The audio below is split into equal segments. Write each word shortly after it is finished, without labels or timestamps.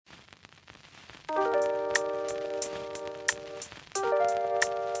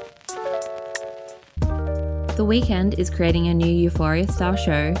The Weeknd is creating a new Euphoria-style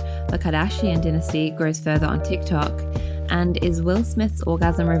show, The Kardashian Dynasty grows further on TikTok, and is Will Smith's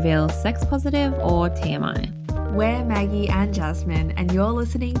orgasm reveal sex positive or TMI? We're Maggie and Jasmine, and you're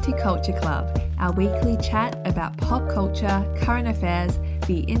listening to Culture Club, our weekly chat about pop culture, current affairs,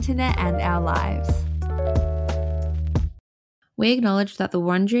 the internet, and our lives. We acknowledge that the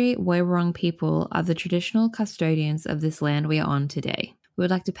Wurundjeri Woiwurrung people are the traditional custodians of this land we are on today. We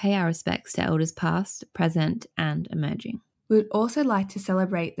would like to pay our respects to elders past, present, and emerging. We would also like to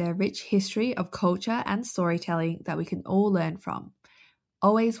celebrate their rich history of culture and storytelling that we can all learn from.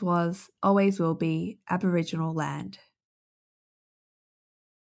 Always was, always will be Aboriginal land.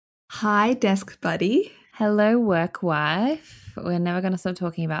 Hi, desk buddy. Hello, work wife. We're never going to stop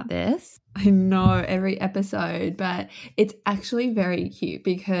talking about this. I know, every episode, but it's actually very cute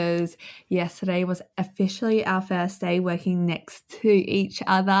because yesterday was officially our first day working next to each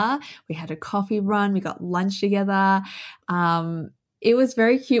other. We had a coffee run, we got lunch together. It was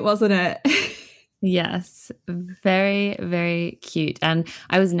very cute, wasn't it? Yes, very, very cute. And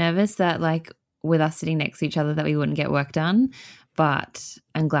I was nervous that with us sitting next to each other that we wouldn't get work done, but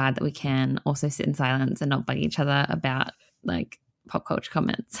I'm glad that we can also sit in silence and not bug each other about pop culture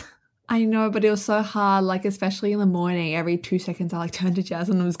comments. I know, but it was so hard, especially in the morning. Every 2 seconds I turned to Jazz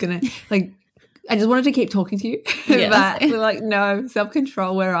and was going to I just wanted to keep talking to you. Yes. But we're no,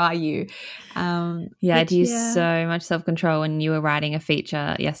 self-control, where are you? I had used so much self-control when you were writing a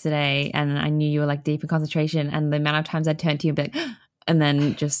feature yesterday, and I knew you were deep in concentration, and the amount of times I'd turn to you and be and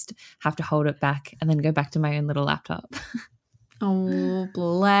then just have to hold it back and then go back to my own little laptop. Oh,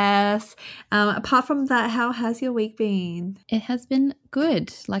 bless. Apart from that, how has your week been? It has been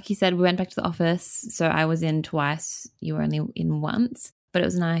good. Like you said, we went back to the office, so I was in twice. You were only in once. But it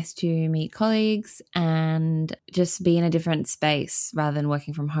was nice to meet colleagues and just be in a different space rather than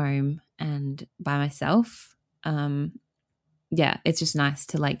working from home and by myself. It's just nice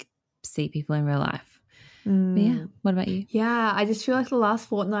to see people in real life. But yeah, what about you? Yeah, I just feel like the last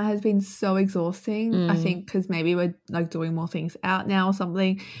fortnight has been so exhausting. I think because maybe we're doing more things out now or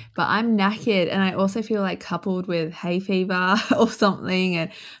something, but I'm knackered, and I also feel coupled with hay fever or something,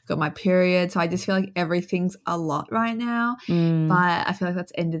 and got my period, so I just feel like everything's a lot right now. But I feel like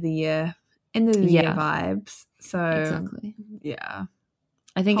that's end of the year vibes. So exactly. Yeah,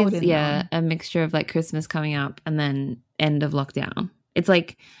 I think it's a mixture of Christmas coming up and then end of lockdown. It's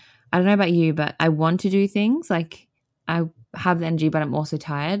I don't know about you, but I want to do things. I have the energy, but I'm also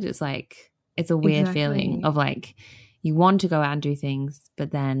tired. It's it's a weird feeling of you want to go out and do things,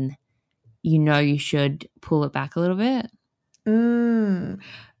 but then you should pull it back a little bit.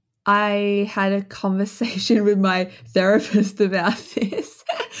 I had a conversation with my therapist about this,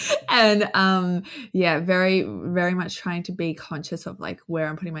 and very, very much trying to be conscious of where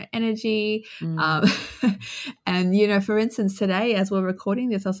I'm putting my energy. And for instance, today as we're recording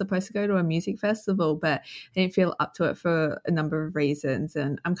this, I was supposed to go to a music festival, but I didn't feel up to it for a number of reasons,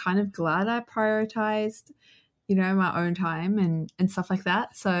 and I'm kind of glad I prioritized my own time and stuff like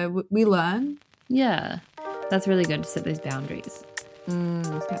that. So we learn. Yeah, that's really good to set those boundaries.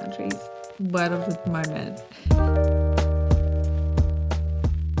 Boundaries. Word of the moment.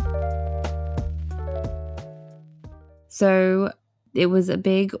 So it was a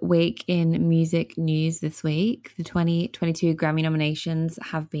big week in music news this week. The 2022 Grammy nominations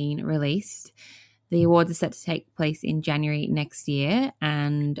have been released. The awards are set to take place in January next year,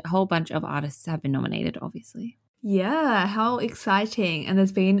 and a whole bunch of artists have been nominated, obviously. Yeah, how exciting. And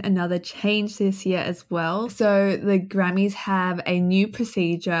there's been another change this year as well. So the Grammys have a new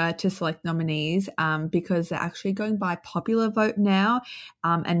procedure to select nominees because they're actually going by popular vote now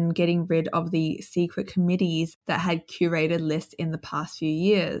and getting rid of the secret committees that had curated lists in the past few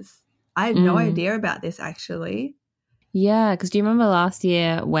years. I had no idea about this actually. Yeah, because do you remember last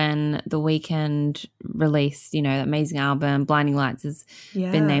year when The Weeknd released, that amazing album, Blinding Lights has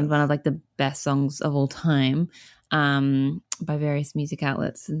been named one of the best songs of all time by various music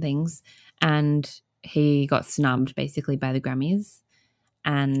outlets and things. And he got snubbed basically by the Grammys.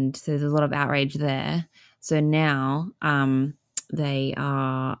 And so there's a lot of outrage there. So now they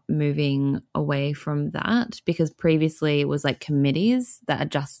are moving away from that because previously it was committees that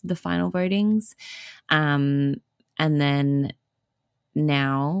adjusted the final votings. And then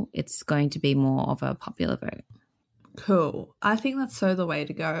now it's going to be more of a popular vote. Cool. I think that's so the way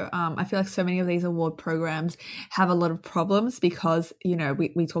to go. I feel like so many of these award programs have a lot of problems because,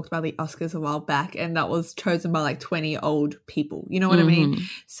 we talked about the Oscars a while back and that was chosen by 20 old people. You know what I mean?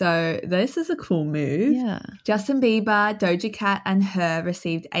 So this is a cool move. Yeah. Justin Bieber, Doja Cat and Her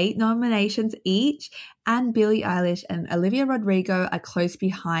received 8 nominations each, and Billie Eilish and Olivia Rodrigo are close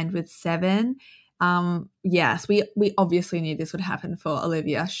behind with 7. Yes, we obviously knew this would happen for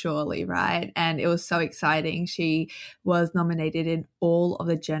Olivia, surely, right? And it was so exciting. She was nominated in all of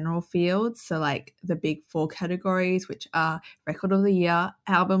the general fields, so like the big 4 categories, which are Record of the Year,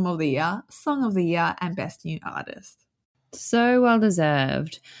 Album of the Year, Song of the Year, and Best New Artist. So well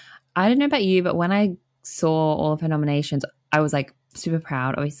deserved. I don't know about you, but when I saw all of her nominations, I was like super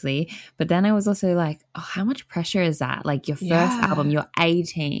proud, obviously. But then I was also like, oh, how much pressure is that? Like your first album, you're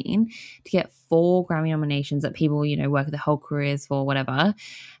 18, to get 4 Grammy nominations that people, you know, work their whole careers for, whatever.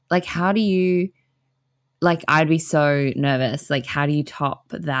 Like, how do you, like, I'd be so nervous. Like, how do you top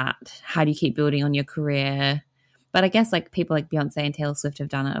that? How do you keep building on your career? But I guess like people like Beyonce and Taylor Swift have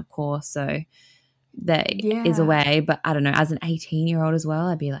done it, of course. So there is a way. But I don't know, as an 18-year-old as well,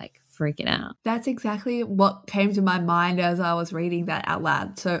 I'd be like, freaking out. That's exactly what came to my mind as I was reading that out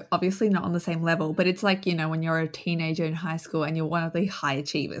loud. So obviously not on the same level, but it's like, you know, when you're a teenager in high school and you're one of the high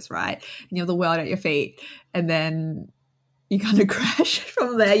achievers, right? And you have the world at your feet, and then you kind of crash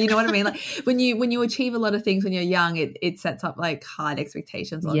from there. You know what I mean? Like when you achieve a lot of things when you're young, it sets up like hard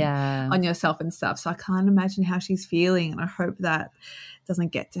expectations on yourself and stuff. So I can't imagine how she's feeling, and I hope that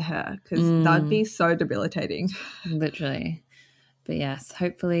doesn't get to her, because that'd be so debilitating. Literally. But yes,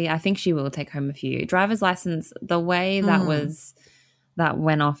 hopefully, I think she will take home a few. Driver's license, the way that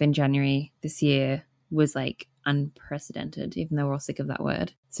went off in January this year was like unprecedented, even though we're all sick of that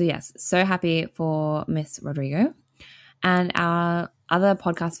word. So yes, so happy for Miss Rodrigo. And our other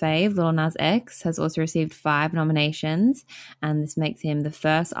podcast fave, Lil Nas X, has also received 5 nominations, and this makes him the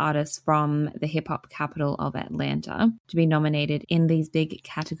first artist from the hip-hop capital of Atlanta to be nominated in these big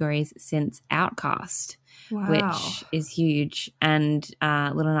categories since Outkast. Wow. Which is huge. And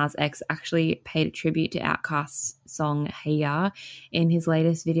Lil Nas X actually paid a tribute to Outkast's song Hey Ya in his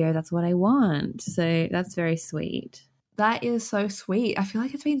latest video, That's What I Want. So that's very sweet. That is so sweet. I feel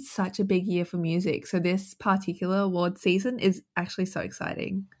like it's been such a big year for music. So this particular award season is actually so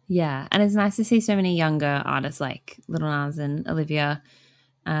exciting. Yeah. And it's nice to see so many younger artists like Lil Nas and Olivia,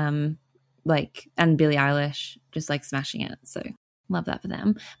 and Billie Eilish just like smashing it. So love that for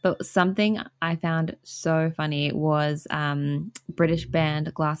them. But something I found so funny was British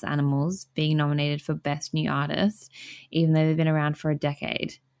band Glass Animals being nominated for Best New Artist, even though they've been around for a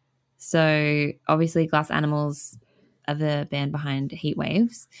decade. So obviously Glass Animals are the band behind Heat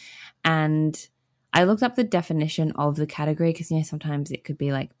Waves. And I looked up the definition of the category because, you know, sometimes it could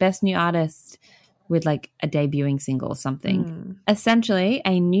be like Best New Artist with like a debuting single or something. Essentially,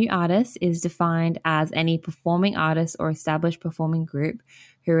 a new artist is defined as any performing artist or established performing group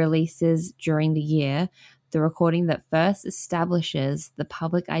who releases during the year the recording that first establishes the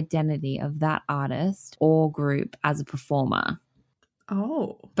public identity of that artist or group as a performer.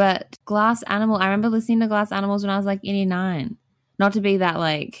 Oh. But Glass Animal, I remember listening to Glass Animals when I was like 89. Not to be that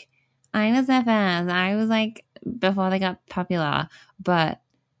like, I was their fans. I was like, before they got popular. But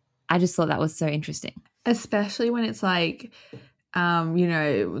I just thought that was so interesting. Especially when it's like, you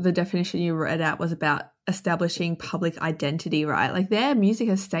know, the definition you read out was about establishing public identity, right? Like their music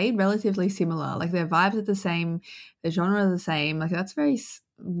has stayed relatively similar. Like their vibes are the same, the genre is the same. Like that's very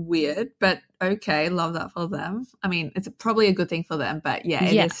weird, but okay, love that for them. I mean, it's probably a good thing for them, but yeah,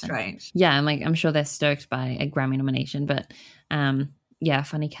 it is strange. Yeah, and like I'm sure they're stoked by a Grammy nomination, but yeah,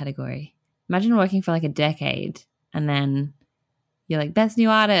 funny category. Imagine working for like a decade and then you're like Best New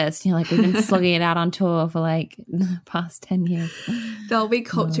Artist. You're like, we've been slugging it out on tour for like the past 10 years. There'll be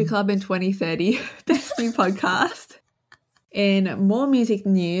Culture Club in 2030. Best New Podcast. In more music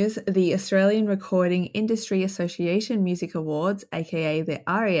news, the Australian Recording Industry Association Music Awards, aka the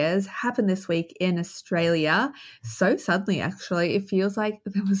ARIAs, happened this week in Australia. So suddenly, actually, it feels like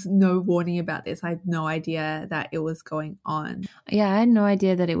there was no warning about this. I had no idea that it was going on. Yeah, I had no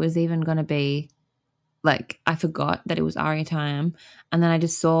idea that it was even going to be, like, I forgot that it was ARIA time. And then I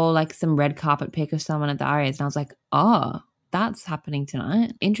just saw like some red carpet pic of someone at the ARIAs and I was like, oh, that's happening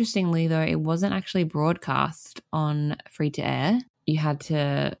tonight. Interestingly, though, it wasn't actually broadcast on free to air. You had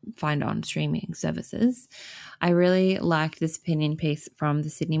to find it on streaming services. I really liked this opinion piece from the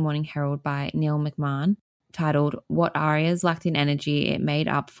Sydney Morning Herald by Neil McMahon titled, What ARIAs Lacked in Energy It Made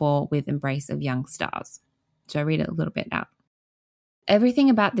Up For with Embrace of Young Stars. So I read it a little bit out. Everything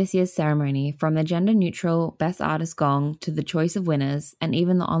about this year's ceremony, from the gender-neutral Best Artist gong to the choice of winners and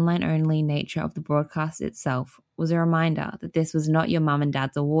even the online-only nature of the broadcast itself, was a reminder that this was not your mum and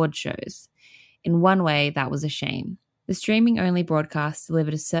dad's award shows. In one way, that was a shame. The streaming-only broadcast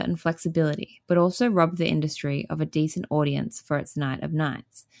delivered a certain flexibility, but also robbed the industry of a decent audience for its night of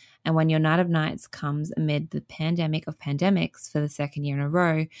nights. And when your night of nights comes amid the pandemic of pandemics for the second year in a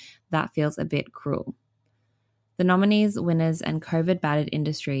row, that feels a bit cruel. The nominees, winners, and COVID-battered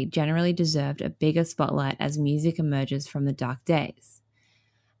industry generally deserved a bigger spotlight as music emerges from the dark days.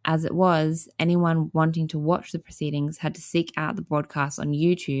 As it was, anyone wanting to watch the proceedings had to seek out the broadcast on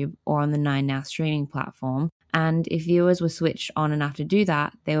YouTube or on the 9Now streaming platform, and if viewers were switched on enough to do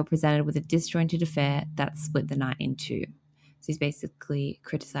that, they were presented with a disjointed affair that split the night in two. So he's basically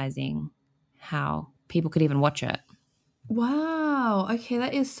criticizing how people could even watch it. Wow. Okay,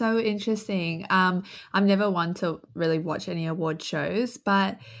 that is so interesting. I'm never one to really watch any award shows,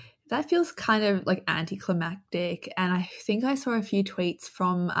 but that feels kind of like anticlimactic. And I think I saw a few tweets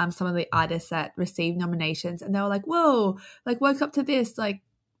from some of the artists that received nominations, and they were like, whoa, like woke up to this, like,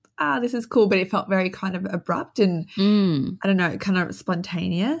 this is cool. But it felt very kind of abrupt and I don't know, kind of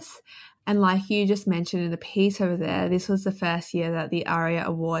spontaneous. And like you just mentioned in the piece over there, this was the first year that the ARIA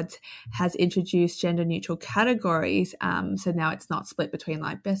Awards has introduced gender-neutral categories. So now it's not split between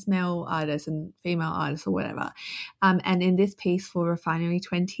like best male artists and female artists or whatever. And in this piece for Refinery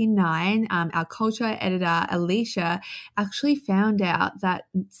 29, our culture editor, Alicia, actually found out that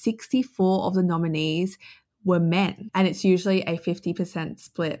 64 of the nominees were men. And it's usually a 50%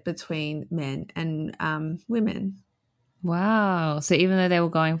 split between men and women. Wow. So even though they were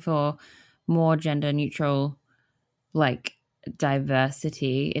going for more gender neutral, like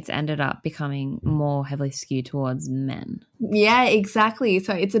diversity, it's ended up becoming more heavily skewed towards men. Yeah, exactly.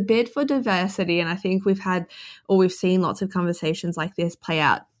 So it's a bid for diversity. And I think we've seen lots of conversations like this play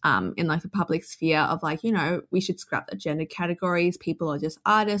out in like the public sphere of like, you know, we should scrap the gender categories. People are just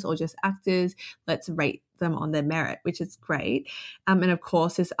artists or just actors. Let's rate them on their merit, which is great. And of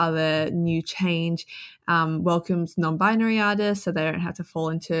course, this other new change welcomes non-binary artists, so they don't have to fall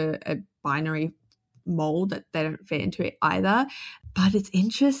into a binary mold that they don't fit into it either. But it's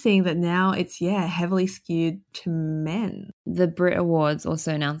interesting that now it's, heavily skewed to men. The Brit Awards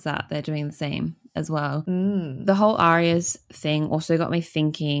also announced that they're doing the same as well. The whole Arias thing also got me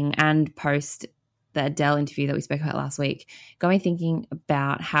thinking, and post the Adele interview that we spoke about last week, got me thinking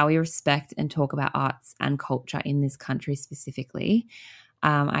about how we respect and talk about arts and culture in this country specifically.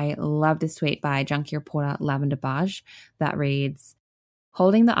 I love this tweet by junkie reporter Lavender Baj that reads,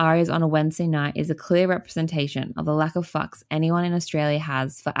 "Holding the Arias on a Wednesday night is a clear representation of the lack of fucks anyone in Australia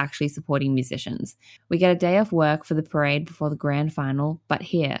has for actually supporting musicians. We get a day off work for the parade before the grand final, but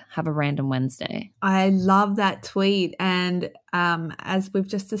here, have a random Wednesday." I love that tweet. And as we've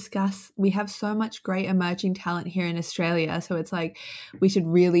just discussed, we have so much great emerging talent here in Australia. So it's like we should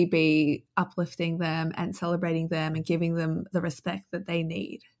really be uplifting them and celebrating them and giving them the respect that they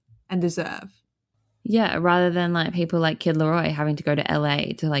need and deserve. Yeah, rather than like people like Kid Laroi having to go to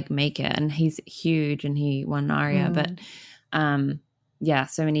LA to like make it, and he's huge and he won an ARIA, but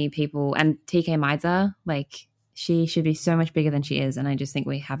so many people, and TK Meiser, like she should be so much bigger than she is, and I just think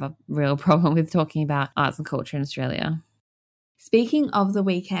we have a real problem with talking about arts and culture in Australia. Speaking of The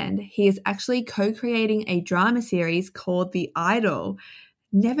Weeknd, he is actually co-creating a drama series called The Idol.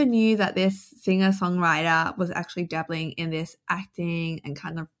 Never knew that this singer-songwriter was actually dabbling in this acting and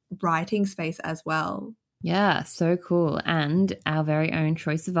kind of writing space as well. Yeah, so cool. And our very own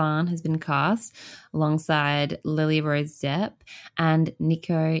Troye Sivan has been cast alongside Lily Rose Depp and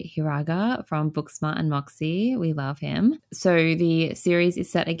Nico Hiraga from Booksmart and Moxie. We love him. So the series is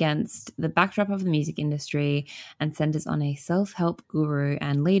set against the backdrop of the music industry and centers on a self-help guru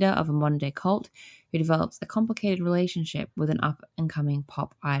and leader of a modern-day cult who develops a complicated relationship with an up-and-coming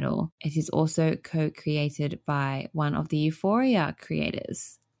pop idol. It is also co-created by one of the Euphoria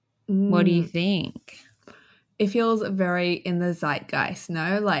creators. What do you think? It feels very in the zeitgeist,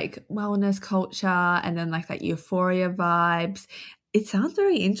 no? Like wellness culture and then like that Euphoria vibes. It sounds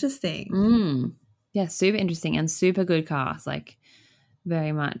very interesting. Yeah, super interesting and super good cast. Like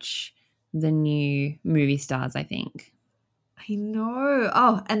very much the new movie stars, I think. I know.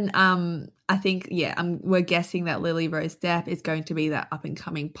 Oh, and I think, we're guessing that Lily Rose Depp is going to be that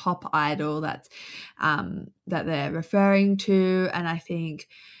up-and-coming pop idol that they're referring to, and I think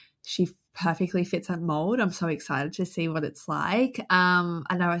she perfectly fits that mold. I'm so excited to see what it's like. Do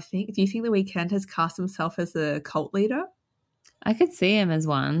you think The Weeknd has cast himself as a cult leader? I could see him as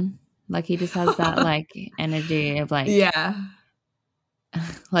one. Like he just has that like energy of like,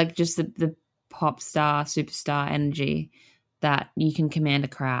 like just the pop star, superstar energy that you can command a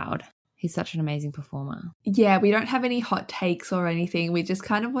crowd. He's such an amazing performer. Yeah, we don't have any hot takes or anything. We just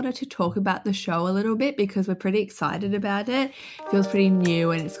kind of wanted to talk about the show a little bit because we're pretty excited about it. It feels pretty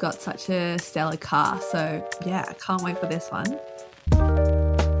new and it's got such a stellar cast. So yeah, I can't wait for this one.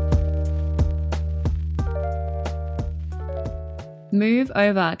 Move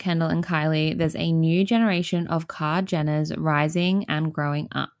over, Kendall and Kylie. There's a new generation of Kar Jenners rising and growing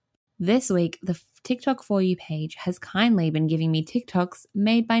up. This week, the TikTok For You page has kindly been giving me TikToks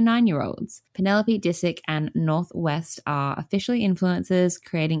made by 9-year-olds. Penelope Disick and Northwest are officially influencers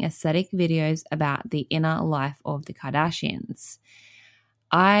creating aesthetic videos about the inner life of the Kardashians.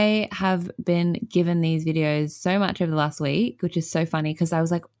 I have been given these videos so much over the last week, which is so funny because I was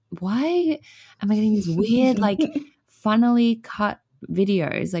like, why am I getting these weird, like, funnily cut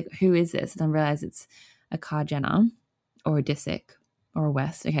videos? Like, who is this? And I realize it's a Kar Jenner or a Disick or a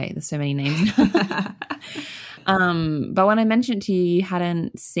West. Okay, there's so many names. But when I mentioned it to you, you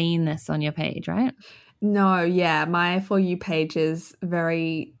hadn't seen this on your page, right? No, yeah, my For You page is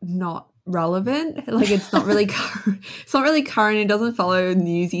very not relevant. Like it's not really it's not really current. It doesn't follow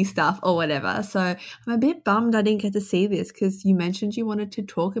newsy stuff or whatever. So I'm a bit bummed I didn't get to see this because you mentioned you wanted to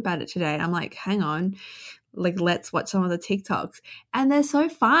talk about it today. I'm like, hang on, like let's watch some of the TikToks. And they're so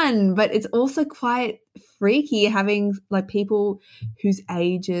fun, but it's also quite freaky having like people whose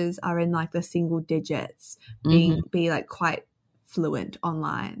ages are in like the single digits be like quite fluent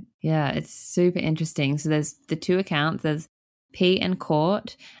online. Yeah, it's super interesting. So there's the two accounts. There's P and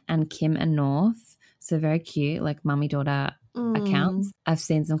Court and Kim and North. So very cute, like mummy-daughter accounts. I've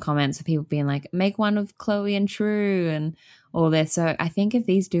seen some comments of people being like, make one with Chloe and True and all this. So I think if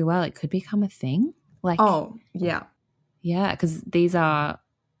these do well, it could become a thing. Like, oh, yeah. Yeah, because these are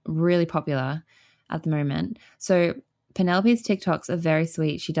really popular at the moment. So Penelope's TikToks are very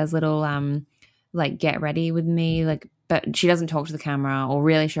sweet. She does little like get ready with me, like, but she doesn't talk to the camera or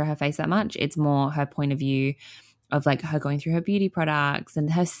really show her face that much. It's more her point of view of like her going through her beauty products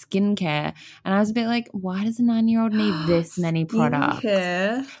and her skincare. And I was a bit like, why does a 9-year-old need this many products?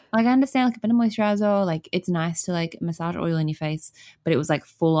 Like I understand like a bit of moisturizer, like it's nice to like massage oil in your face, but it was like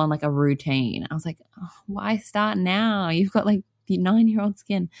full on like a routine. I was like, oh, why start now? You've got like your 9-year-old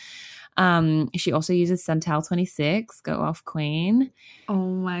skin. She also uses Santal 26, go off queen. Oh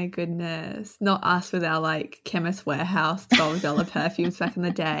my goodness. Not us with our like Chemist Warehouse $12 perfumes back in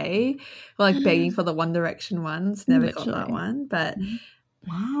the day. We're like begging for the One Direction ones. Never got that one. But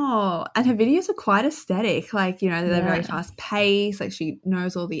wow. And her videos are quite aesthetic. Like, you know, they're very fast paced. Like she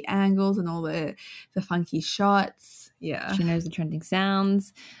knows all the angles and all the funky shots. Yeah. She knows the trending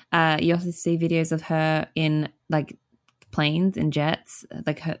sounds. You also see videos of her in like planes and jets,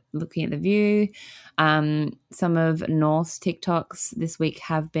 like her looking at the view. Some of North's TikToks this week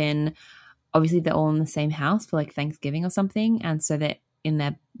have been, obviously they're all in the same house for like Thanksgiving or something, and so they're in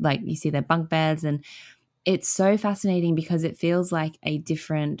their, like, you see their bunk beds, and it's so fascinating because it feels like a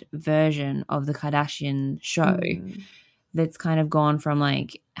different version of the Kardashian show that's kind of gone from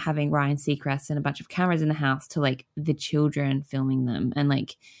like having Ryan Seacrest and a bunch of cameras in the house to like the children filming them and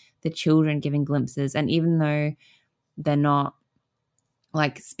like the children giving glimpses. And even though they're not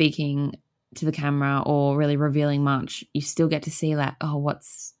like speaking to the camera or really revealing much, you still get to see like, oh,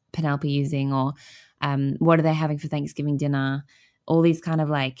 what's Penelope using, or what are they having for Thanksgiving dinner? All these kind of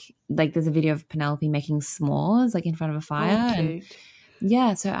like there's a video of Penelope making s'mores like in front of a fire. And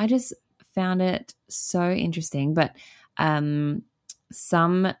yeah, so I just found it so interesting. But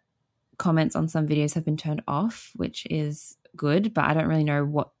some comments on some videos have been turned off, which is good, but I don't really know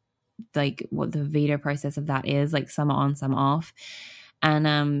what the veto process of that is. Like some are on, some off.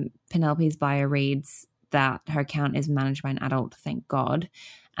 And Penelope's bio reads that her account is managed by an adult, thank God.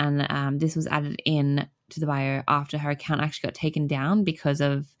 And this was added in to the bio after her account actually got taken down because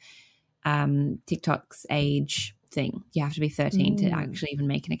of TikTok's age thing. You have to be 13 to actually even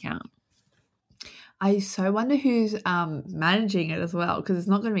make an account. I so wonder who's managing it as well, because it's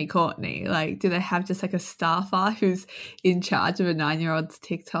not going to be Courtney. Like, do they have just like a staffer who's in charge of a 9-year-old's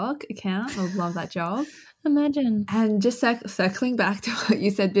TikTok account? I would love that job. Imagine. And just circling back to what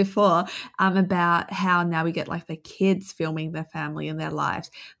you said before about how now we get like the kids filming their family and their lives.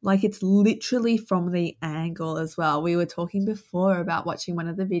 Like it's literally from the angle as well. We were talking before about watching one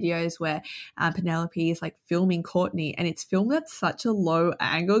of the videos where Penelope is like filming Courtney, and it's filmed at such a low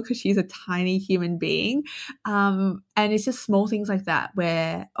angle because she's a tiny human being. And it's just small things like that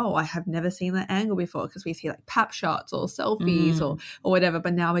where, oh, I have never seen that angle before, because we see like pap shots or selfies or whatever.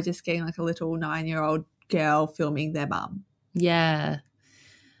 But now we're just getting like a little 9-year-old girl filming their mum. Yeah,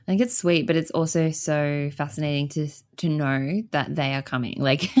 I think it's sweet, but it's also so fascinating to know that they are coming.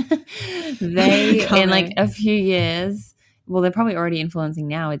 Like they in like a few years, well, they're probably already influencing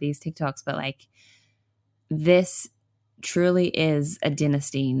now with these TikToks, but like this truly is a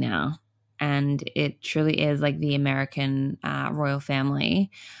dynasty now, and it truly is like the American royal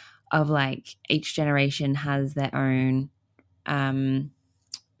family of like each generation has their own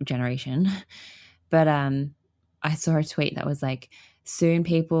generation. But I saw a tweet that was like, soon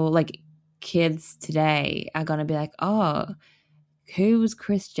people, like kids today are going to be like, oh, who was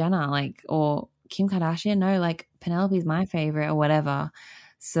Kris Jenner? Like, or Kim Kardashian? No, like Penelope's my favorite or whatever.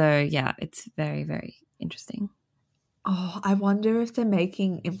 So yeah, it's very, very interesting. Oh, I wonder if they're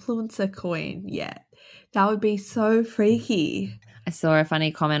making influencer coin yet. That would be so freaky. I saw a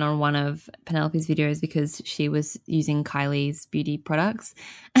funny comment on one of Penelope's videos because she was using Kylie's beauty products,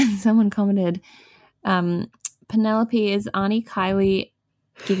 and someone commented, Penelope, is Auntie Kylie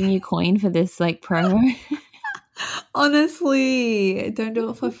giving you coin for this like promo? Honestly, don't do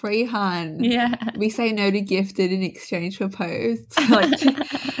it for free, hun. Yeah. We say no to gifted in exchange for posts. Like,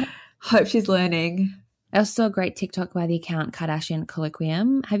 hope she's learning. I also saw a great TikTok by the account Kardashian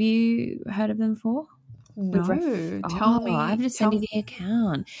Colloquium. Have you heard of them before? No, tell me. I've just sent you the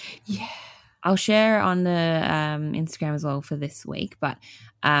account. Yeah. I'll share on the Instagram as well for this week, but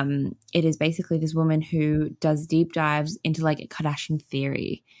it is basically this woman who does deep dives into like a Kardashian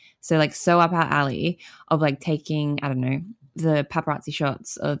theory. So like so up our alley of like taking, I don't know, the paparazzi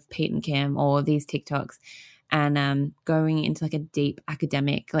shots of Pete and Kim or these TikToks and going into like a deep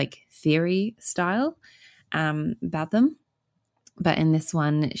academic like theory style about them. But in this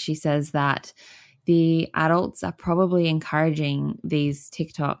one, she says that the adults are probably encouraging these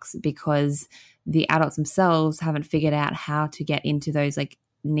TikToks because the adults themselves haven't figured out how to get into those like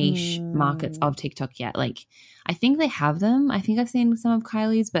niche markets of TikTok yet. Like I think they have them. I think I've seen some of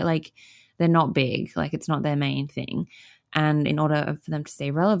Kylie's, but like they're not big. Like it's not their main thing. And in order for them to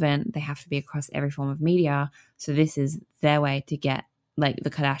stay relevant, they have to be across every form of media. So this is their way to get like the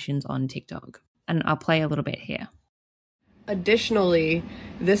Kardashians on TikTok. And I'll play a little bit here. Additionally,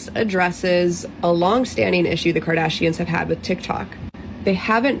 this addresses a long-standing issue the Kardashians have had with TikTok. They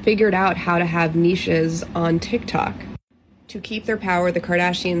haven't figured out how to have niches on TikTok. To keep their power, the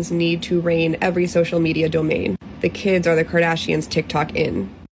Kardashians need to reign every social media domain. The kids are the Kardashians' TikTok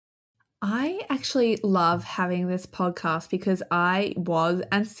in. I actually love having this podcast because I was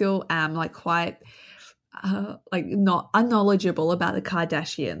and still am like quite like not unknowledgeable about the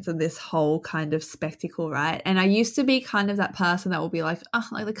Kardashians and this whole kind of spectacle, right? And I used to be kind of that person that will be like, oh,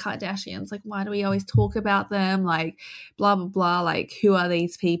 like the Kardashians, like why do we always talk about them? Like blah, blah, blah, like who are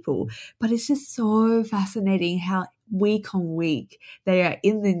these people? But it's just so fascinating how week on week they are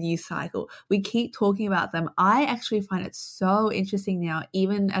in the news cycle. We keep talking about them. I actually find it so interesting now,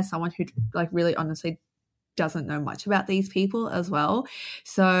 even as someone who like really honestly doesn't know much about these people as well.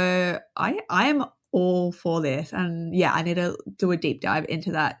 So I am all for this. And yeah, I need to do a deep dive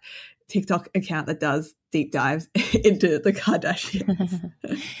into that TikTok account that does deep dives into the Kardashians.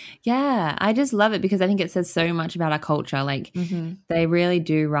 Yeah, I just love it because I think it says so much about our culture. Like they really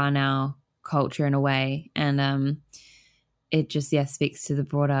do run our culture in a way. And it just, speaks to the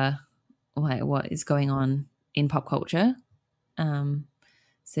broader, like what is going on in pop culture. So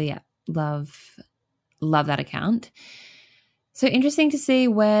yeah, love that account. So interesting to see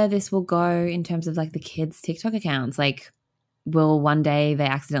where this will go in terms of like the kids' TikTok accounts. Like, will one day they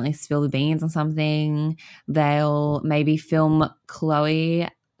accidentally spill the beans on something? They'll maybe film Chloe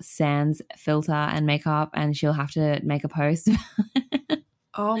sans filter and makeup and she'll have to make a post.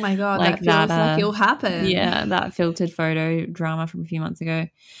 Oh my God, like that feels like it'll happen. Yeah, that filtered photo drama from a few months ago.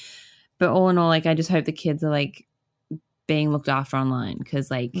 But all in all, like I just hope the kids are like being looked after online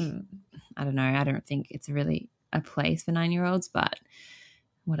because like, I don't know, I don't think it's really a place for 9-year-olds, but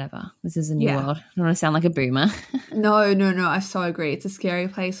whatever. This is a new world. I don't want to sound like a boomer. No, I so agree. It's a scary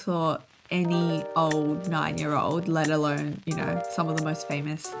place for any old 9-year-old, let alone, you know, some of the most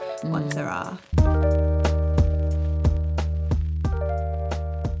famous ones there are.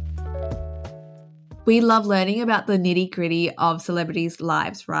 We love learning about the nitty-gritty of celebrities'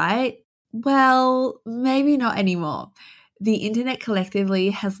 lives, right? Well, maybe not anymore. The internet collectively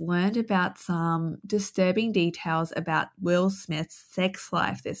has learned about some disturbing details about Will Smith's sex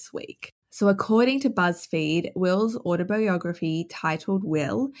life this week. So according to BuzzFeed, Will's autobiography titled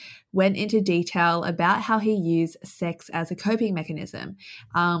Will went into detail about how he used sex as a coping mechanism.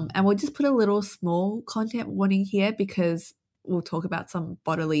 And we'll just put a little small content warning here because we'll talk about some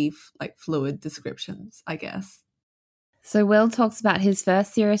bodily like fluid descriptions, I guess. So Will talks about his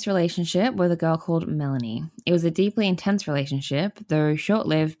first serious relationship with a girl called Melanie. It was a deeply intense relationship, though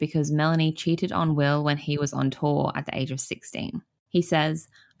short-lived because Melanie cheated on Will when he was on tour at the age of 16. He says,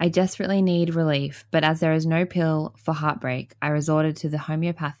 I desperately need relief, but as there is no pill for heartbreak, I resorted to the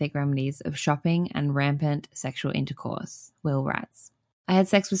homeopathic remedies of shopping and rampant sexual intercourse, Will writes. I had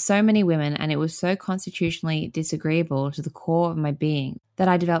sex with so many women and it was so constitutionally disagreeable to the core of my being that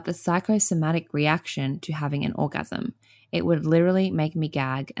I developed a psychosomatic reaction to having an orgasm. It would literally make me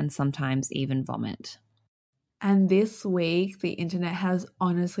gag and sometimes even vomit. And this week, the internet has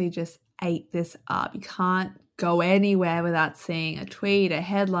honestly just ate this up. You can't go anywhere without seeing a tweet, a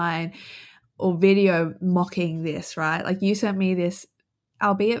headline, or video mocking this, right? Like you sent me this,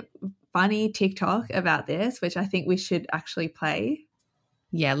 albeit funny TikTok about this, which I think we should actually play.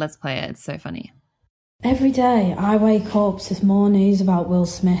 Yeah, let's play it. It's so funny. Every day I wake up to more news about Will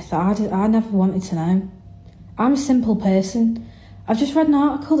Smith that I never wanted to know. I'm a simple person. I've just read an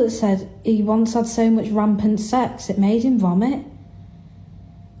article that said he once had so much rampant sex it made him vomit.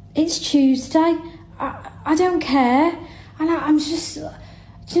 It's Tuesday. I don't care. And I'm just...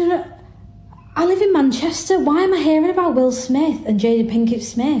 Do you know... I live in Manchester. Why am I hearing about Will Smith and Jada Pinkett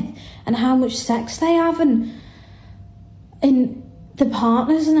Smith and how much sex they have and the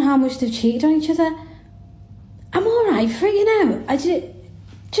partners and how much they've cheated on each other? I'm all right for it, you know. I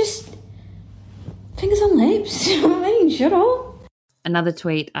just fingers on lips. You know what I mean? Shut up. Another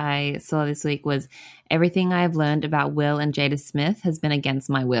tweet I saw this week was, everything I have learned about Will and Jada Smith has been against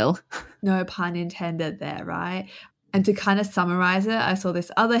my will. No pun intended there, right? And to kind of summarize it, I saw this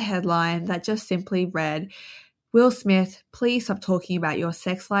other headline that just simply read, Will Smith, please stop talking about your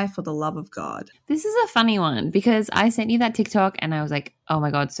sex life for the love of God. This is a funny one because I sent you that TikTok and I was like, oh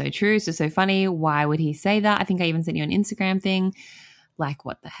my God, so true, so funny. Why would he say that? I think I even sent you an Instagram thing. Like,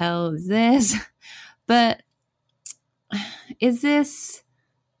 what the hell is this? But is this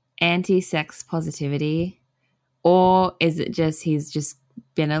anti-sex positivity, or is it just he's just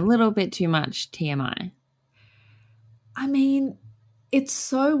been a little bit too much TMI? I mean, it's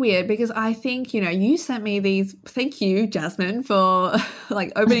so weird because I think, you know, you sent me these, thank you, Jasmine, for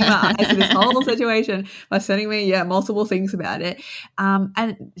like opening my eyes to this whole situation by sending me, multiple things about it.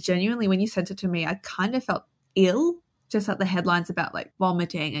 And genuinely, when you sent it to me, I kind of felt ill just at the headlines about like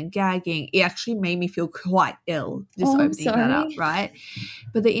vomiting and gagging. It actually made me feel quite ill just opening that up, right?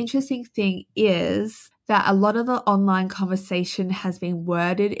 But the interesting thing is that a lot of the online conversation has been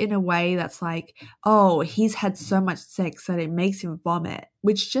worded in a way that's like, oh, he's had so much sex that it makes him vomit,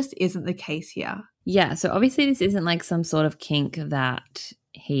 which just isn't the case here. Yeah, so obviously this isn't like some sort of kink that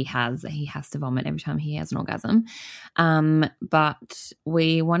he has to vomit every time he has an orgasm. But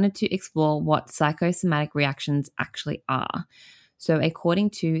we wanted to explore what psychosomatic reactions actually are. So according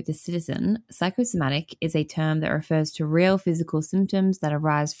to The Citizen, psychosomatic is a term that refers to real physical symptoms that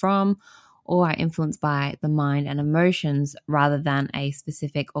arise from or are influenced by the mind and emotions rather than a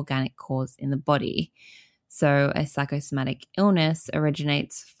specific organic cause in the body. So a psychosomatic illness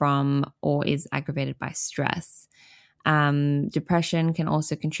originates from or is aggravated by stress. Depression can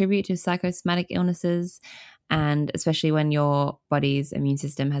also contribute to psychosomatic illnesses, and especially when your body's immune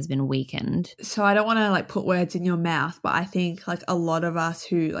system has been weakened. So I don't want to like put words in your mouth, but I think like a lot of us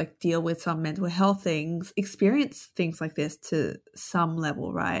who like deal with some mental health things experience things like this to some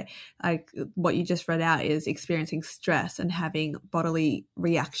level, right? Like what you just read out is experiencing stress and having bodily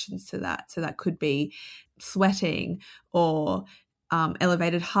reactions to that. So that could be sweating or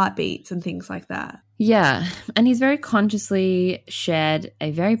elevated heartbeats and things like that. Yeah, and he's very consciously shared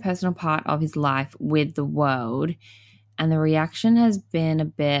a very personal part of his life with the world, and the reaction has been a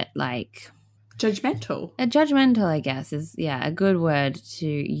bit like... Judgmental. Judgmental, I guess, is, a good word to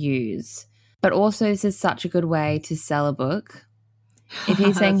use. But also this is such a good way to sell a book. If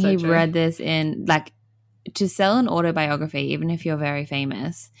he's saying he read this in, like, to sell an autobiography, even if you're very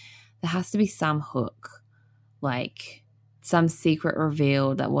famous, there has to be some hook, like some secret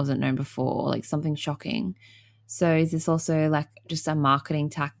reveal that wasn't known before, like something shocking. So is this also like just a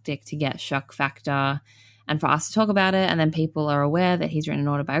marketing tactic to get shock factor and for us to talk about it, and then people are aware that he's written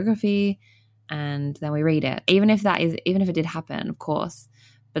an autobiography and then we read it, even if it did happen, of course,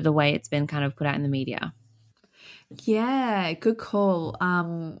 but the way it's been kind of put out in the media. Yeah, good call.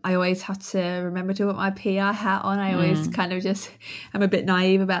 I always have to remember to put my PR hat on. I always kind of I'm a bit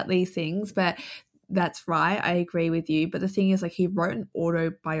naive about these things, but that's right. I agree with you. But the thing is, like, he wrote an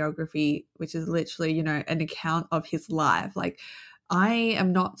autobiography, which is literally, you know, an account of his life. Like, I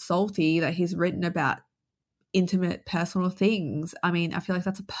am not salty that he's written about intimate personal things. I mean, I feel like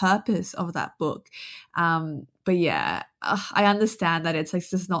that's a purpose of that book. But yeah, I understand that it's like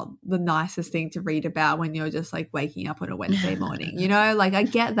just not the nicest thing to read about when you're just like waking up on a Wednesday morning, you know, like I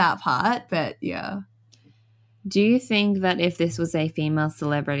get that part, but yeah. Do you think that if this was a female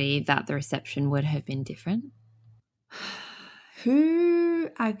celebrity that the reception would have been different? Who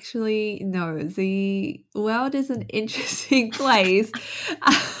actually knows? The world is an interesting place.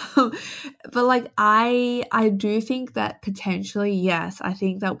 But like I do think that potentially, yes, I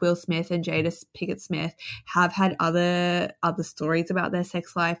think that Will Smith and Jada Pinkett Smith have had other stories about their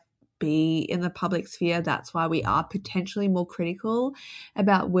sex life be in the public sphere. That's why we are potentially more critical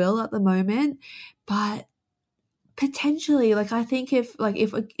about Will at the moment. But potentially, like I think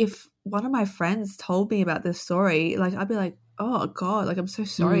if one of my friends told me about this story, like I'd be like, oh God, like I'm so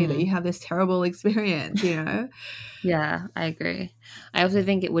sorry that you have this terrible experience, you know? Yeah, I agree. I also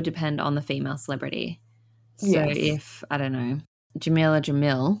think it would depend on the female celebrity. So if, I don't know, Jamila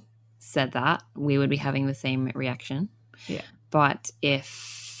Jamil said that, we would be having the same reaction. Yeah. But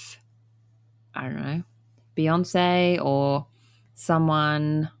if, I don't know, Beyonce or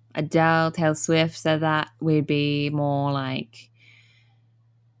someone, Adele, Taylor Swift said that, we'd be more like,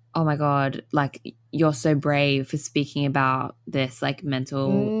 oh my God, like you're so brave for speaking about this like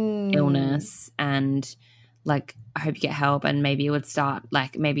mental illness, and like I hope you get help. And maybe it would start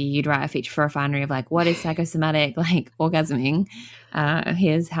like, maybe you'd write a feature for Refinery of like, what is psychosomatic like orgasming?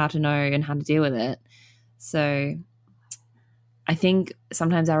 Here's how to know and how to deal with it. So I think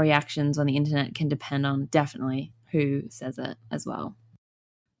sometimes our reactions on the internet can depend on definitely who says it as well.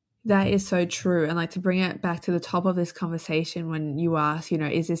 That is so true. And like to bring it back to the top of this conversation, when you ask, you know,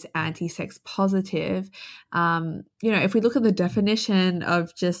 is this anti-sex positive? You know, if we look at the definition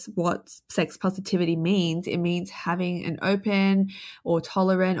of just what sex positivity means, it means having an open or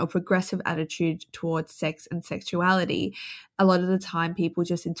tolerant or progressive attitude towards sex and sexuality. A lot of the time people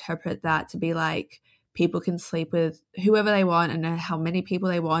just interpret that to be like, people can sleep with whoever they want and how many people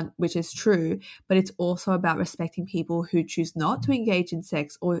they want, which is true, but it's also about respecting people who choose not to engage in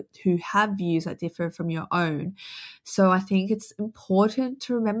sex or who have views that differ from your own. So I think it's important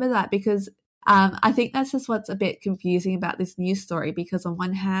to remember that, because I think that's just what's a bit confusing about this news story, because on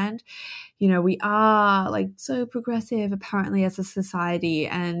one hand, you know, we are like so progressive apparently as a society,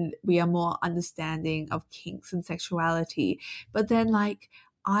 and we are more understanding of kinks and sexuality, but then like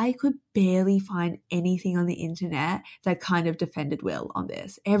I could barely find anything on the internet that kind of defended Will on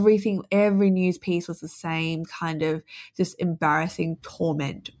this. Everything, every news piece was the same kind of just embarrassing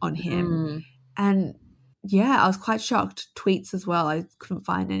torment on him. And yeah, I was quite shocked. Tweets as well. I couldn't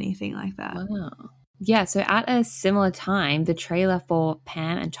find anything like that. Wow. Yeah, so at a similar time, the trailer for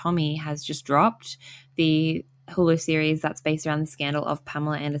Pam and Tommy has just dropped. The Hulu series that's based around the scandal of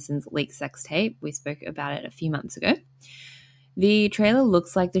Pamela Anderson's leaked sex tape. We spoke about it a few months ago. The trailer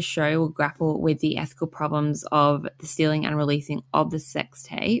looks like the show will grapple with the ethical problems of the stealing and releasing of the sex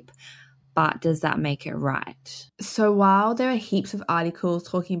tape, but does that make it right? So while there are heaps of articles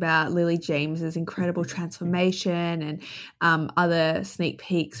talking about Lily James's incredible transformation and other sneak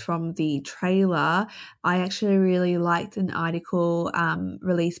peeks from the trailer, I actually really liked an article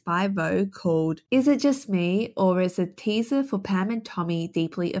released by Vogue called "Is It Just Me, or Is a Teaser for Pam and Tommy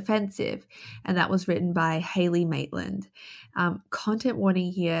Deeply Offensive?" And that was written by Hayley Maitland. Content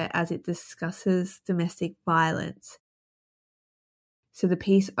warning here as it discusses domestic violence. So the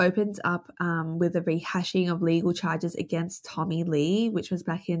piece opens up with a rehashing of legal charges against Tommy Lee, which was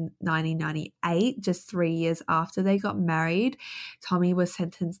back in 1998, just 3 years after they got married. Tommy was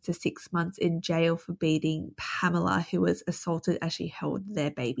sentenced to 6 months in jail for beating Pamela, who was assaulted as she held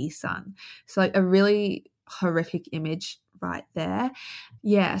their baby son. So like a really horrific image right there.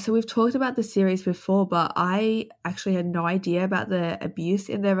 Yeah, so we've talked about the series before, but I actually had no idea about the abuse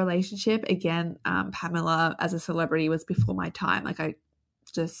in their relationship. Again, Pamela as a celebrity was before my time. Like I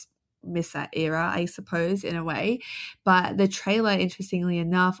just miss that era, I suppose, in a way. But the trailer, interestingly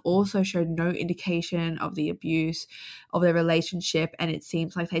enough, also showed no indication of the abuse of their relationship, and it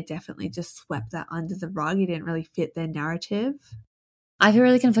seems like they definitely just swept that under the rug. It didn't really fit their narrative. I feel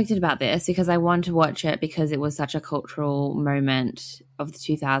really conflicted about this because I want to watch it because it was such a cultural moment of the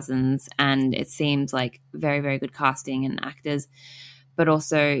 2000s, and it seems like very, very good casting and actors. But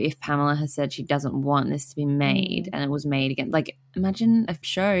also, if Pamela has said she doesn't want this to be made and it was made again, like imagine a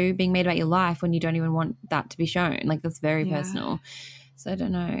show being made about your life when you don't even want that to be shown. Like that's very personal. So I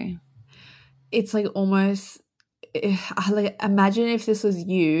don't know. It's like almost like imagine if this was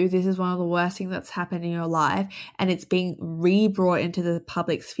you, this is one of the worst things that's happened in your life, and it's being re-brought into the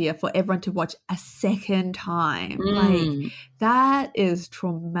public sphere for everyone to watch a second time. Like that is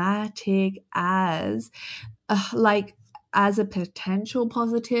traumatic as like as a potential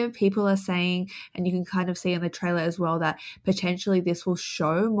positive. People are saying, and you can kind of see in the trailer as well, that potentially this will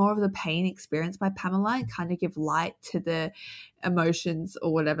show more of the pain experienced by Pamela and kind of give light to the emotions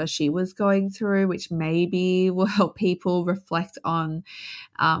or whatever she was going through, which maybe will help people reflect on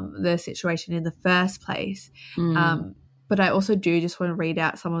the situation in the first place. But I also do just want to read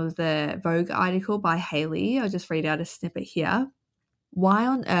out some of the Vogue article by Hayley. I'll just read out a snippet here. Why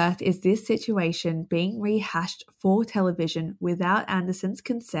on earth is this situation being rehashed for television without Anderson's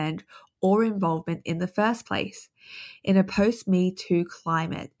consent or involvement in the first place. In a post-Me Too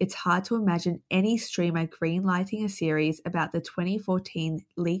climate, it's hard to imagine any streamer greenlighting a series about the 2014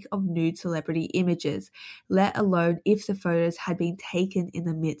 leak of nude celebrity images, let alone if the photos had been taken in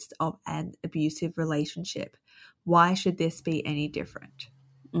the midst of an abusive relationship. Why should this be any different?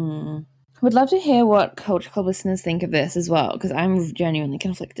 Would love to hear what Culture Club listeners think of this as well, because I'm genuinely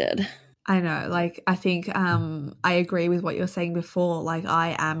conflicted. I know, like, I think I agree with what you're saying before. Like,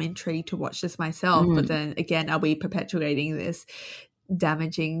 I am intrigued to watch this myself, but then again, are we perpetuating this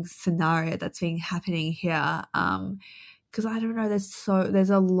damaging scenario that's been happening here? Because I don't know, there's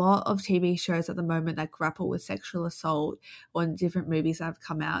a lot of TV shows at the moment that grapple with sexual assault on different movies that have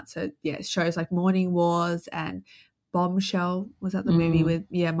come out. So yeah, shows like Morning Wars and Bombshell, was that the movie with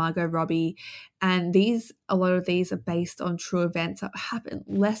Margot Robbie, and a lot of these are based on true events that happened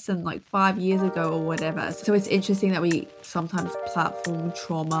less than like 5 years ago or whatever. So it's interesting that we sometimes platform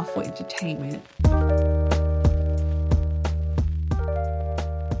trauma for entertainment.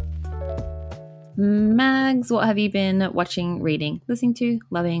 Mags, what have you been watching, reading, listening to,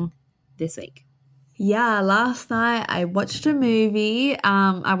 loving this week? Yeah, last night I watched a movie.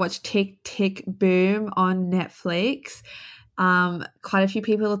 I watched Tick, Tick, Boom on Netflix. Quite a few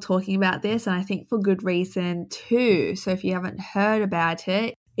people are talking about this, and I think for good reason too. So if you haven't heard about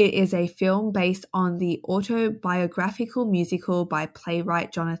it, it is a film based on the autobiographical musical by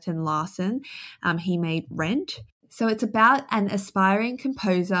playwright Jonathan Larson. He made Rent. So it's about an aspiring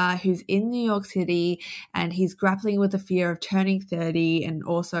composer who's in New York City, and he's grappling with the fear of turning 30 and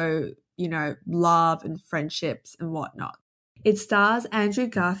also, you know, love and friendships and whatnot. It stars Andrew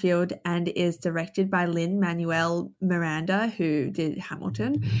Garfield and is directed by Lin-Manuel Miranda, who did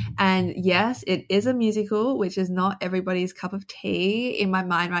Hamilton. And yes, it is a musical, which is not everybody's cup of tea in my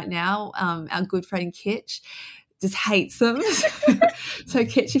mind right now. Our good friend Kitch just hates them. So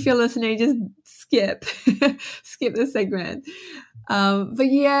Kitch, if you're listening, just skip this segment. But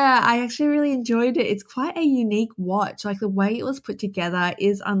yeah, I actually really enjoyed it. It's quite a unique watch. Like, the way it was put together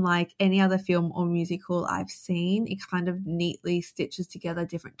is unlike any other film or musical I've seen. It kind of neatly stitches together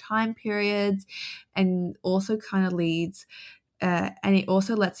different time periods and also kind of leads and it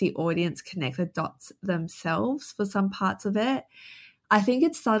also lets the audience connect the dots themselves for some parts of it. I think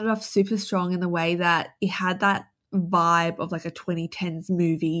it started off super strong in the way that it had that vibe of like a 2010s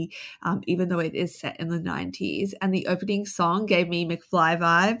movie, even though it is set in the 90s. And the opening song gave me McFly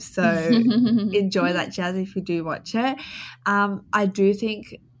vibes, so enjoy that jazz if you do watch it. I do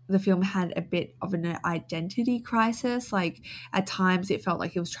think the film had a bit of an identity crisis. Like, at times it felt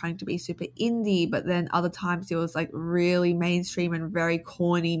like it was trying to be super indie, but then other times it was like really mainstream and very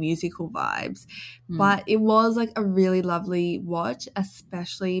corny musical vibes. But it was like a really lovely watch,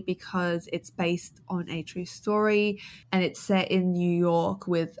 especially because it's based on a true story and it's set in New York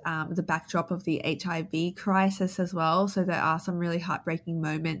with the backdrop of the HIV crisis as well. So there are some really heartbreaking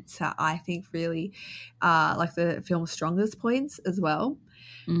moments that I think really like the film's strongest points as well.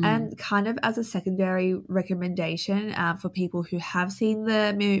 And kind of as a secondary recommendation for people who have seen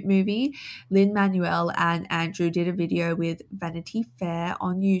the movie, Lin-Manuel and Andrew did a video with Vanity Fair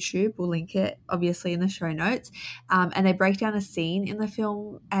on YouTube. We'll link it obviously in the show notes. And they break down a scene in the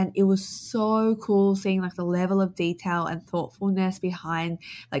film, and it was so cool seeing like the level of detail and thoughtfulness behind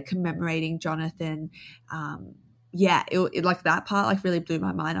like commemorating Jonathan. Yeah, it like that part like really blew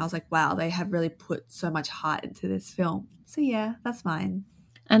my mind. I was like, wow, they have really put so much heart into this film. So yeah, that's mine.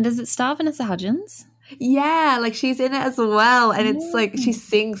 And does it star Vanessa Hudgens? Yeah, like she's in it as well. And it's like she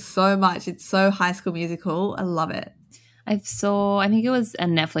sings so much. It's so High School Musical. I love it. I think it was a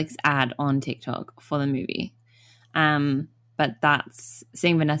Netflix ad on TikTok for the movie. But that's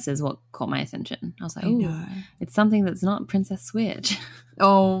seeing Vanessa is what caught my attention. I was like, oh, it's something that's not Princess Switch.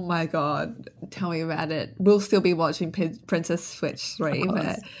 Oh my God. Tell me about it. We'll still be watching Princess Switch 3,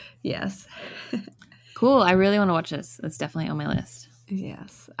 but yes. Cool. I really want to watch this. It's definitely on my list.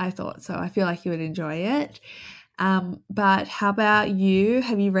 Yes, I thought so. I feel like you would enjoy it. But how about you?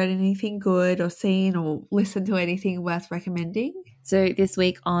 Have you read anything good or seen or listened to anything worth recommending? So this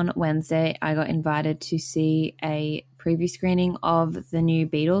week on Wednesday, I got invited to see a preview screening of the new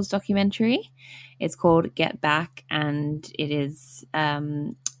Beatles documentary. It's called Get Back, and it is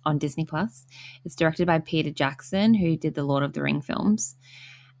on Disney+. It's directed by Peter Jackson, who did the Lord of the Ring films.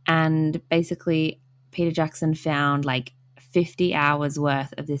 And basically, Peter Jackson found like 50 hours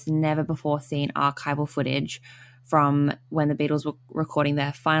worth of this never before seen archival footage from when the Beatles were recording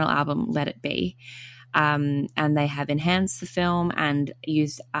their final album, Let It Be. and they have enhanced the film and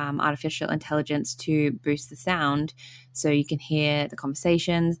used artificial intelligence to boost the sound so you can hear the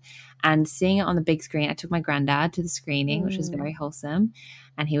conversations. And seeing it on the big screen, I took my granddad to the screening, which was very wholesome,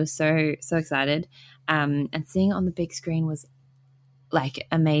 and he was so excited. And seeing it on the big screen was like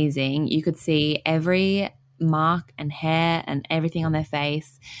amazing. You could see every mark and hair and everything on their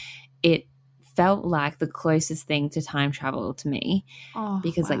face. It felt like the closest thing to time travel to me,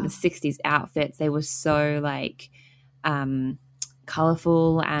 because like the 60s outfits, they were so like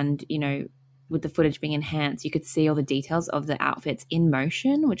colorful, and you know, with the footage being enhanced, you could see all the details of the outfits in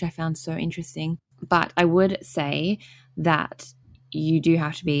motion, which I found so interesting. But I would say that you do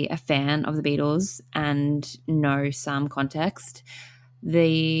have to be a fan of the Beatles and know some context.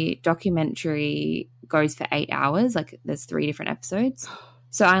 The documentary goes for 8 hours, like there's 3 different episodes.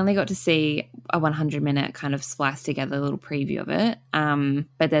 So I only got to see a 100-minute kind of spliced together little preview of it.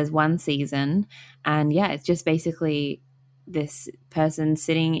 But there's one season, and yeah, it's just basically this person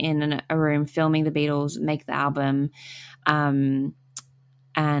sitting in a room filming the Beatles make the album, and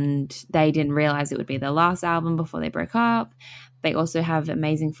they didn't realize it would be their last album before they broke up. They also have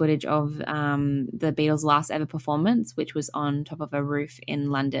amazing footage of the Beatles' last ever performance, which was on top of a roof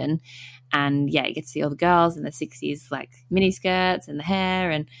in London. And yeah, you get to see all the girls in the 60s, like mini skirts and the hair.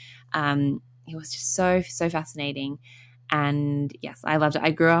 And it was just so fascinating. And yes, I loved it.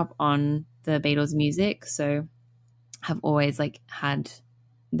 I grew up on the Beatles music, so have always like had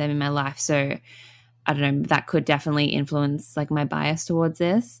them in my life. So I don't know, that could definitely influence like my bias towards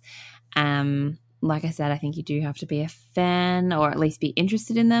this. Like I said, I think you do have to be a fan or at least be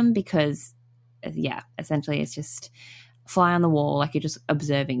interested in them, because yeah, essentially it's just fly on the wall, like you're just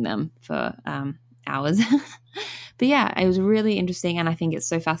observing them for hours. But yeah, it was really interesting, and I think it's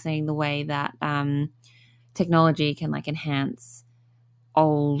so fascinating the way that technology can like enhance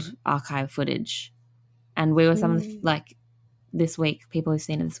old archive footage. And we were some of the, like this week, people who've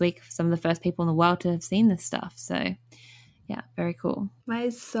seen it this week, some of the first people in the world to have seen this stuff. So yeah, very cool. That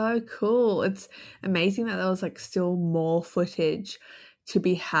is so cool. It's amazing that there was like still more footage to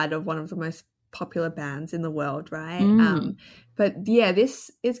be had of one of the most popular bands in the world, right? But yeah,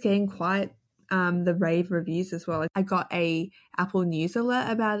 this is getting quite the rave reviews as well. I got a Apple News alert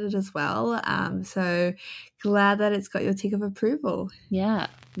about it as well. So glad that it's got your tick of approval. Yeah,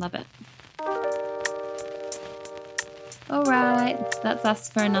 love it. All right, that's us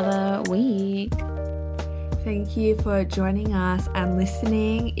for another week. Thank you for joining us and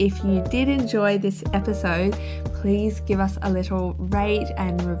listening. If you did enjoy this episode, please give us a little rate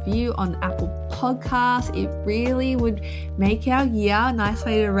and review on Apple Podcasts. It really would make our year. Nice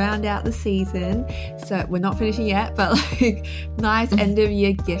way to round out the season. So we're not finishing yet, but like nice end of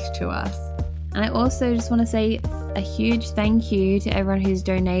year gift to us. And I also just want to say a huge thank you to everyone who's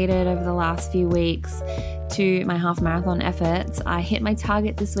donated over the last few weeks to my half marathon efforts. I hit my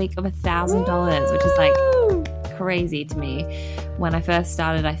target this week of $1,000, which is like crazy to me. When I first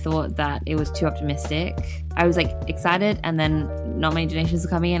started, I thought that it was too optimistic. I was like excited, and then not many donations were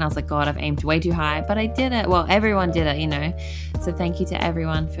coming in. I was like, God, I've aimed way too high, but I did it. Well, everyone did it, you know. So thank you to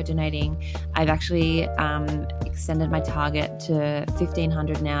everyone for donating. I've actually extended my target to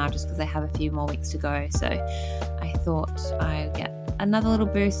 1,500 now, just because I have a few more weeks to go. So I thought I'd get another little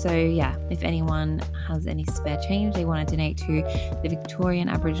boost. So yeah, if anyone has any spare change they want to donate to the Victorian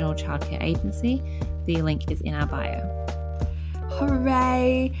Aboriginal Childcare Agency, the link is in our bio.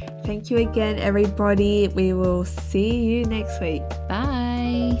 Hooray! Thank you again, everybody. We will see you next week. Bye.